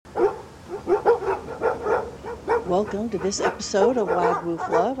Welcome to this episode of Wag Woof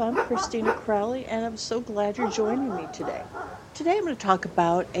Love. I'm Christina Crowley, and I'm so glad you're joining me today. Today, I'm going to talk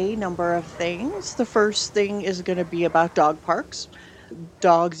about a number of things. The first thing is going to be about dog parks,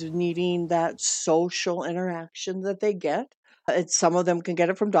 dogs needing that social interaction that they get. Some of them can get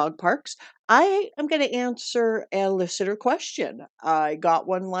it from dog parks. I am going to answer a listener question. I got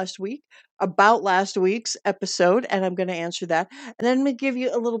one last week about last week's episode, and I'm going to answer that. And then I'm going to give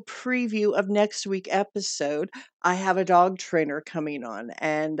you a little preview of next week's episode. I have a dog trainer coming on,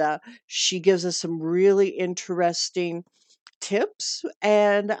 and she gives us some really interesting tips,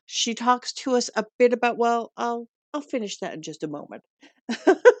 and she talks to us a bit about, well, I'll finish that in just a moment.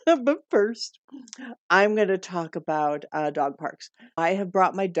 But first, I'm going to talk about dog parks. I have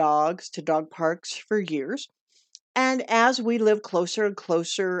brought my dogs to dog parks for years. And as we live closer and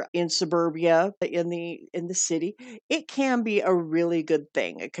closer in suburbia, in the city, it can be a really good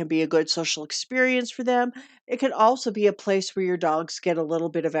thing. It can be a good social experience for them. It can also be a place where your dogs get a little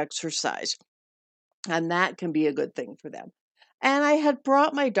bit of exercise, and that can be a good thing for them. And I had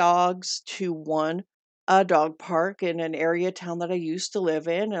brought my dogs to one a dog park in an area town that I used to live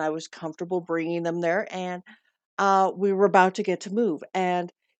in, and I was comfortable bringing them there. And we were about to get to move. And,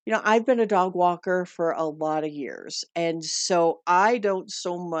 I've been a dog walker for a lot of years. And so I don't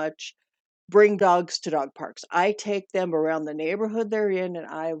so much bring dogs to dog parks. I take them around the neighborhood they're in and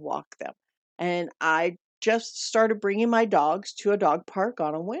I walk them. And I just started bringing my dogs to a dog park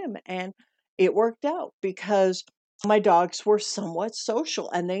on a whim. And it worked out because my dogs were somewhat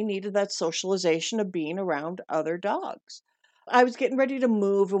social and they needed that socialization of being around other dogs. I was getting ready to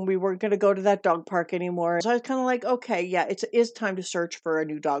move and we weren't going to go to that dog park anymore. So I was kind of like, okay, yeah, it is time to search for a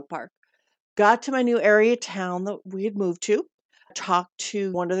new dog park. Got to my new area town that we had moved to, talked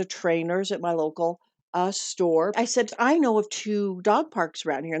to one of the trainers at my local store. I said, I know of two dog parks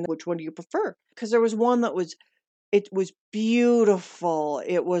around here. And which one do you prefer? Because there was one it was beautiful.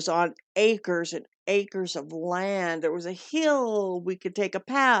 It was on acres and acres of land. There was a hill. We could take a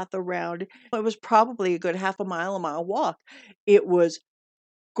path around. It was probably a good half a mile walk. It was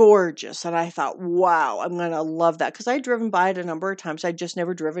gorgeous. And I thought, wow, I'm going to love that. Because I'd driven by it a number of times. I'd just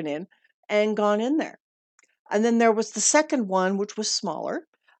never driven in and gone in there. And then there was the second one, which was smaller.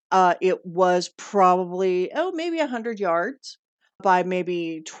 It was probably, maybe 100 yards by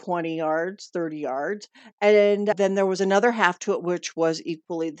maybe 20 yards, 30 yards. And then there was another half to it, which was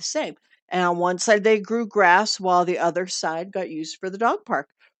equally the same. And on one side, they grew grass while the other side got used for the dog park.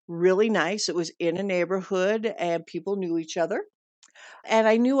 Really nice. It was in a neighborhood and people knew each other. And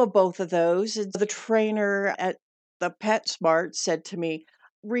I knew of both of those. And the trainer at the PetSmart said to me,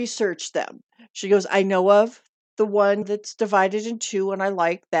 research them. She goes, I know of the one that's divided in two, and I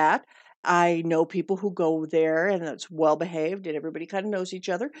like that. I know people who go there, and it's well behaved, and everybody kind of knows each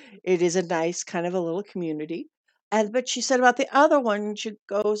other. It is a nice kind of a little community. And but she said about the other one, she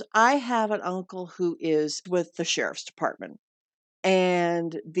goes, I have an uncle who is with the sheriff's department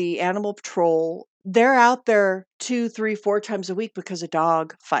and the animal patrol. They're out there 2, 3, 4 times a week because of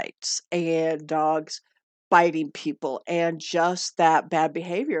dog fights and dogs biting people and just that bad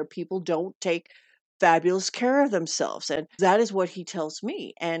behavior. People don't take fabulous care of themselves. And that is what he tells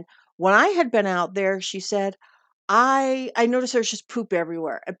me. And when I had been out there, she said, I noticed there's just poop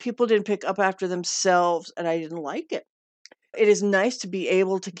everywhere and people didn't pick up after themselves and I didn't like it. It is nice to be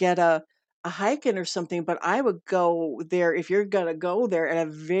able to get a hike in or something, but I would go there if you're gonna go there at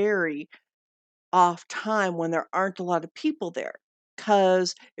a very off time when there aren't a lot of people there.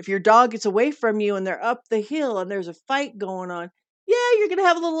 Because if your dog gets away from you and they're up the hill and there's a fight going on, yeah, you're gonna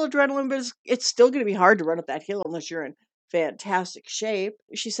have a little adrenaline, but it's still gonna be hard to run up that hill unless you're in fantastic shape.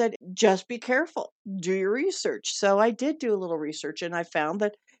 She said, just be careful, do your research. So I did do a little research and I found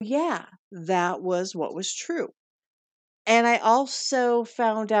that, yeah, that was what was true. And I also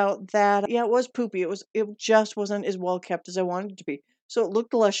found out that, yeah, it was poopy. It just wasn't as well kept as I wanted it to be. So it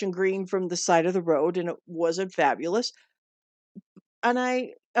looked lush and green from the side of the road and it wasn't fabulous. And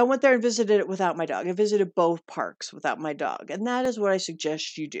I went there and visited it without my dog. I visited both parks without my dog. And that is what I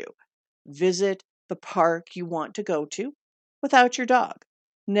suggest you do. Visit the park you want to go to without your dog.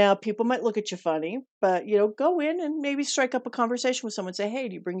 Now, people might look at you funny, but go in and maybe strike up a conversation with someone. Say, hey,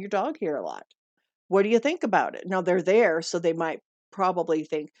 do you bring your dog here a lot? What do you think about it? Now they're there, so they might probably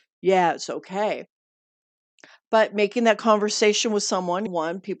think, yeah, it's okay. But making that conversation with someone,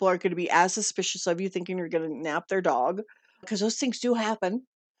 one, people are going to be as suspicious of you thinking you're going to nap their dog because those things do happen.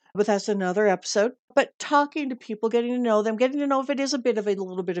 But that's another episode. But talking to people, getting to know them, getting to know if it is a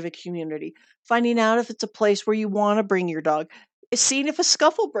little bit of a community, finding out if it's a place where you want to bring your dog, seeing if a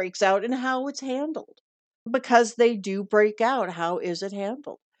scuffle breaks out and how it's handled. Because they do break out, how is it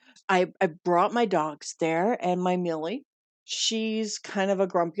handled? I brought my dogs there and my Millie. She's kind of a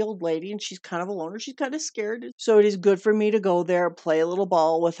grumpy old lady and she's kind of a loner. She's kind of scared. So it is good for me to go there, play a little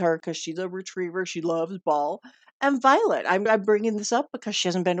ball with her because she's a retriever. She loves ball. And Violet, I'm bringing this up because she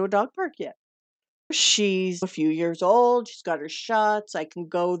hasn't been to a dog park yet. She's a few years old. She's got her shots. I can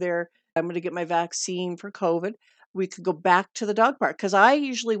go there. I'm going to get my vaccine for COVID. We could go back to the dog park because I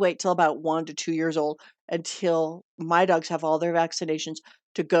usually wait till about 1 to 2 years old until my dogs have all their vaccinations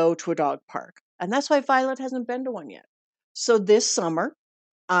to go to a dog park. And that's why Violet hasn't been to one yet. So this summer,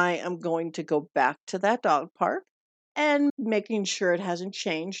 I am going to go back to that dog park and making sure it hasn't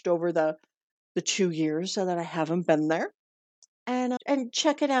changed over the 2 years so that I haven't been there and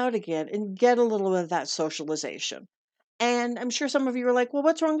check it out again and get a little bit of that socialization. And I'm sure some of you are like, well,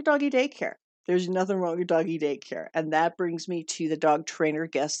 what's wrong with doggy daycare? There's nothing wrong with doggy daycare. And that brings me to the dog trainer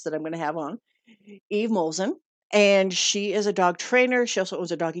guest that I'm going to have on, Eve Molson. And she is a dog trainer. She also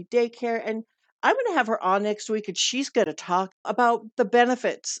owns a doggy daycare. And I'm going to have her on next week and she's going to talk about the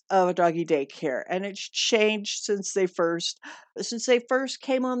benefits of a doggy daycare. And it's changed since they first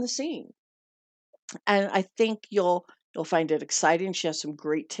came on the scene. And I think you'll find it exciting. She has some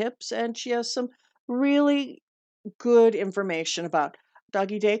great tips and she has some really good information about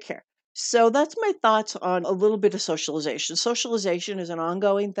doggy daycare. So that's my thoughts on a little bit of socialization. Socialization is an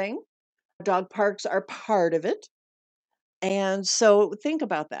ongoing thing. Dog parks are part of it. And so think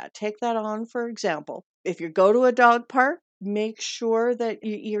about that. Take that on for example. If you go to a dog park, make sure that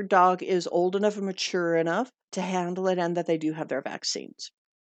your dog is old enough and mature enough to handle it and that they do have their vaccines.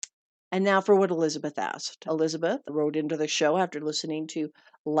 And now for what Elizabeth asked. Elizabeth wrote into the show after listening to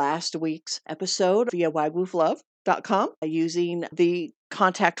last week's episode via wagwooflove.com using the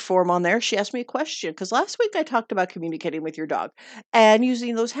contact form on there. She asked me a question because last week I talked about communicating with your dog and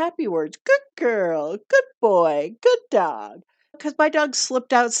using those happy words good girl, good boy, good dog. Because my dog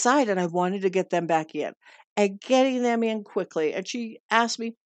slipped outside and I wanted to get them back in and getting them in quickly. And she asked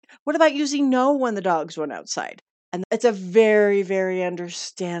me, what about using no when the dogs went outside? And it's a very, very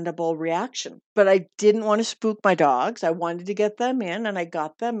understandable reaction. But I didn't want to spook my dogs. I wanted to get them in, and I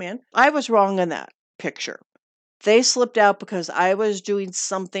got them in. I was wrong in that picture. They slipped out because I was doing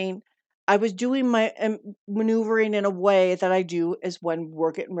something. I was doing my maneuvering in a way that I do is when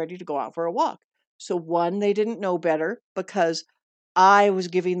we're getting ready to go out for a walk. So, one, they didn't know better because I was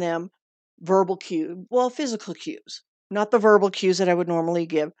giving them verbal cue, well, physical cues, not the verbal cues that I would normally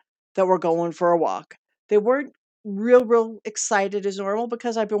give that we're going for a walk. They weren't real excited as normal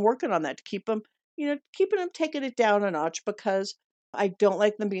because I've been working on that to keep them, keeping them taking it down a notch because I don't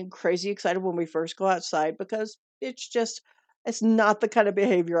like them being crazy excited when we first go outside because it's not the kind of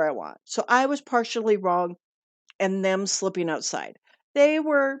behavior I want. So I was partially wrong and them slipping outside. They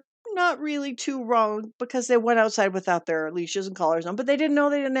were not really too wrong because they went outside without their leashes and collars on, but they didn't know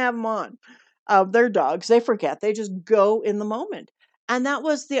they didn't have them on. They're dogs. They forget. They just go in the moment. And that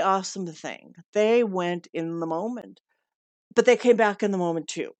was the awesome thing. They went in the moment, but they came back in the moment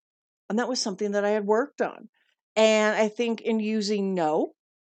too. And that was something that I had worked on. And I think in using no,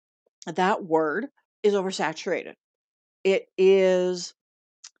 that word is oversaturated. It is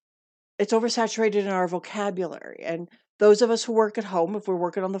it's oversaturated in our vocabulary. And those of us who work at home, if we're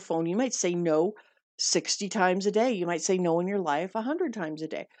working on the phone, you might say no 60 times a day. You might say no in your life 100 times a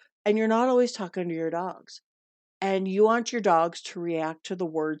day. And you're not always talking to your dogs. And you want your dogs to react to the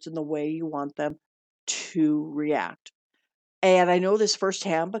words in the way you want them to react. And I know this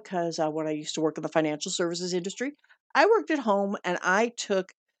firsthand because when I used to work in the financial services industry, I worked at home and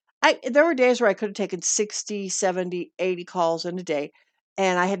there were days where I could have taken 60, 70, 80 calls in a day.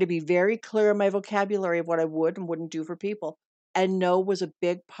 And I had to be very clear in my vocabulary of what I would and wouldn't do for people. And no was a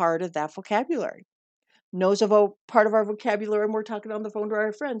big part of that vocabulary. No's a part of our vocabulary and we're talking on the phone to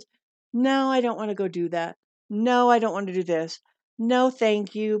our friends. No, I don't want to go do that. No, I don't want to do this. No,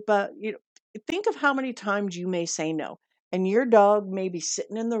 thank you. But think of how many times you may say no. And your dog may be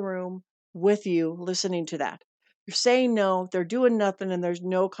sitting in the room with you listening to that. You're saying no, they're doing nothing, and there's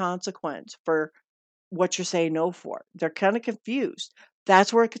no consequence for what you're saying no for. They're kind of confused.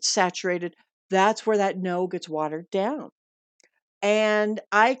 That's where it gets saturated. That's where that no gets watered down. And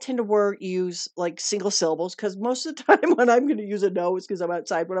I tend to use like single syllables because most of the time when I'm going to use a no, it's because I'm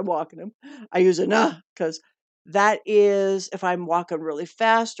outside when I'm walking them. I use a nah because that is if I'm walking really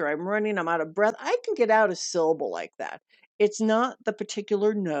fast or I'm running, I'm out of breath. I can get out a syllable like that. It's not the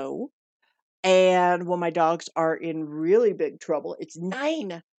particular no. And when my dogs are in really big trouble, it's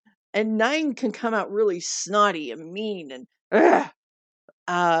nine. And nine can come out really snotty and mean and ugh.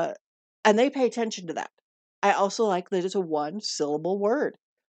 Uh, and they pay attention to that. I also like that it's a one syllable word.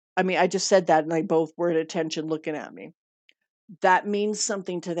 I mean, I just said that and they both were at attention looking at me. That means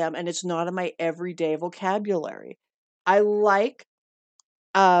something to them, and it's not in my everyday vocabulary. I like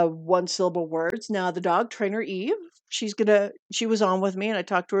one syllable words. Now, the dog trainer Eve, she was on with me and I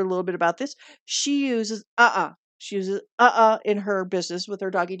talked to her a little bit about this. She uses She uses in her business with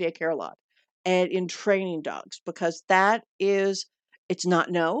her doggy daycare a lot and in training dogs because it's not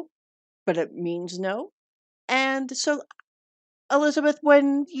no, but it means no. And so, Elizabeth,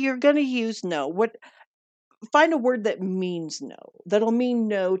 when you're going to use no, find a word that means no, that'll mean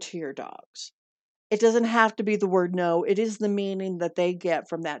no to your dogs. It doesn't have to be the word no. It is the meaning that they get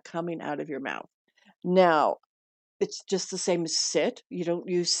from that coming out of your mouth. Now, it's just the same as sit. You don't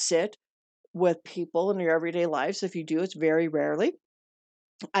use sit with people in your everyday lives. If you do, it's very rarely.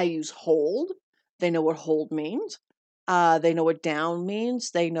 I use hold. They know what hold means. They know what down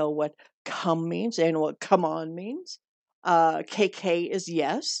means. They know what come means. They know what come on means. KK is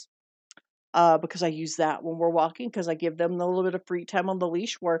yes. Because I use that when we're walking because I give them a little bit of free time on the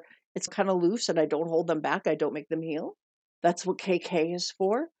leash where it's kind of loose and I don't hold them back. I don't make them heel. That's what KK is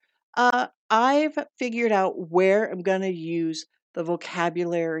for. I've figured out where I'm going to use the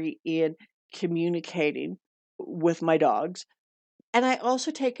vocabulary in communicating with my dogs. And I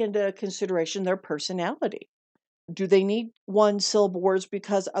also take into consideration their personality. Do they need one syllable words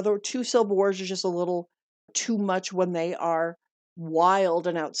because other two syllable words are just a little too much when they are wild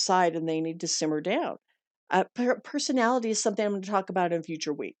and outside and they need to simmer down? Personality is something I'm going to talk about in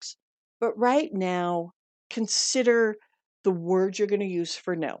future weeks. But right now, consider the words you're going to use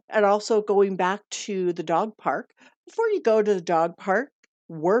for no. And also going back to the dog park, before you go to the dog park,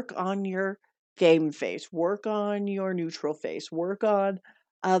 work on your game face, work on your neutral face, work on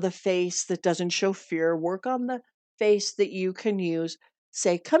the face that doesn't show fear, work on the face that you can use.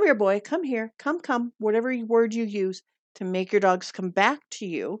 Say, come here, boy, come here, come, whatever word you use to make your dogs come back to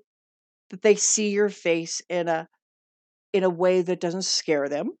you, that they see your face in a way that doesn't scare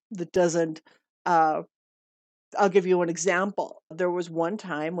them, that doesn't uh I'll give you an example. There was one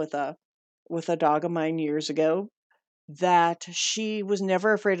time with a dog of mine years ago that she was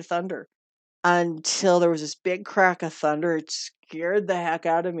never afraid of thunder until there was this big crack of thunder. It scared the heck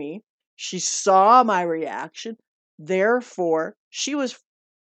out of me. She saw my reaction. Therefore, she was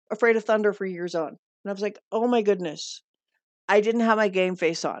afraid of thunder for years on. And I was like, oh my goodness, I didn't have my game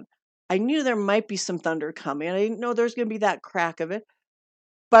face on. I knew there might be some thunder coming. I didn't know there was going to be that crack of it,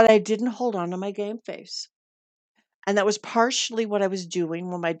 but I didn't hold on to my game face. And that was partially what I was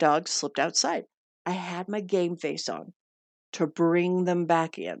doing when my dog slipped outside. I had my game face on to bring them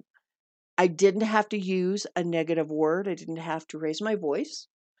back in. I didn't have to use a negative word. I didn't have to raise my voice.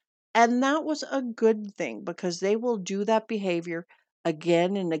 And that was a good thing because they will do that behavior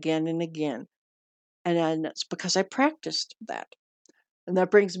again and again and again. And then it's because I practiced that. And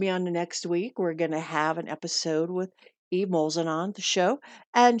that brings me on to next week. We're going to have an episode with Eve Molson on the show.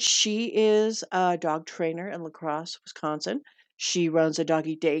 And she is a dog trainer in La Crosse, Wisconsin. She runs a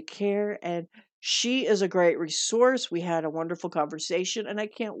doggy daycare and she is a great resource. We had a wonderful conversation and I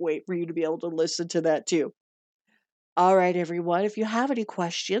can't wait for you to be able to listen to that too. All right, everyone. If you have any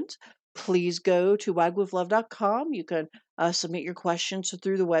questions, please go to wagwiflove.com. You can submit your questions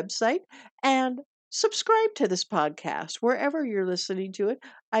through the website and subscribe to this podcast wherever you're listening to it.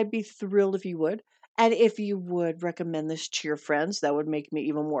 I'd be thrilled if you would. And if you would recommend this to your friends, that would make me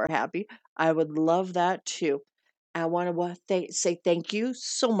even more happy. I would love that too. I want to say thank you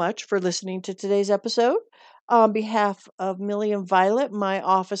so much for listening to today's episode. On behalf of Millie and Violet, my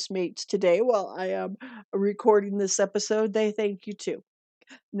office mates today, while I am recording this episode, they thank you too.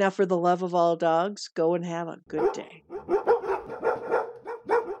 Now, for the love of all dogs, go and have a good day.